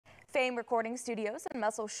Fame Recording Studios in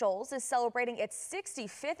Muscle Shoals is celebrating its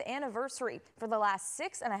 65th anniversary. For the last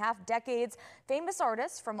 6.5 decades, famous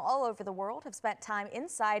artists from all over the world have spent time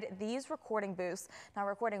inside these recording booths, now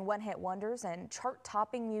recording one-hit wonders and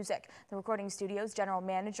chart-topping music. The recording studio's general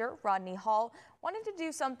manager, Rodney Hall, wanted to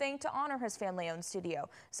do something to honor his family-owned studio.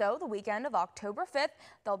 So the weekend of October 5th,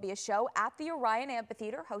 there'll be a show at the Orion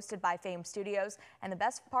Amphitheater hosted by Fame Studios, and the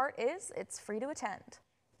best part is it's free to attend.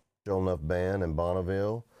 Sure enough band in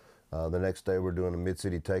Bonneville. The next day we're doing a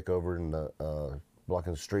mid-city takeover and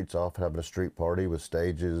blocking the streets off, having a street party with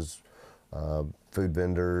stages, food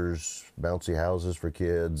vendors, bouncy houses for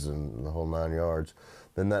kids, and the whole 9 yards.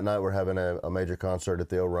 Then that night we're having a major concert at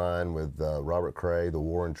the Orion with Robert Cray, The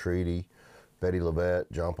War and Treaty, Betty LaVette,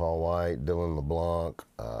 John Paul White, Dylan LeBlanc,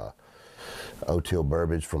 O'Teal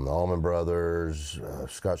Burbage from the Allman Brothers,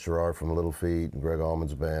 Scott Sherrard from Little Feat, and Greg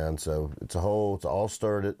Allman's band. So it's an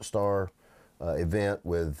all-star event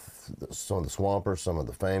with some of the Swampers, some of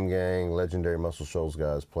the Fame Gang, legendary Muscle Shoals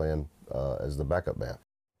guys playing as the backup band.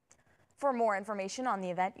 For more information on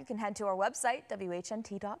the event, you can head to our website,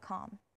 WHNT.com.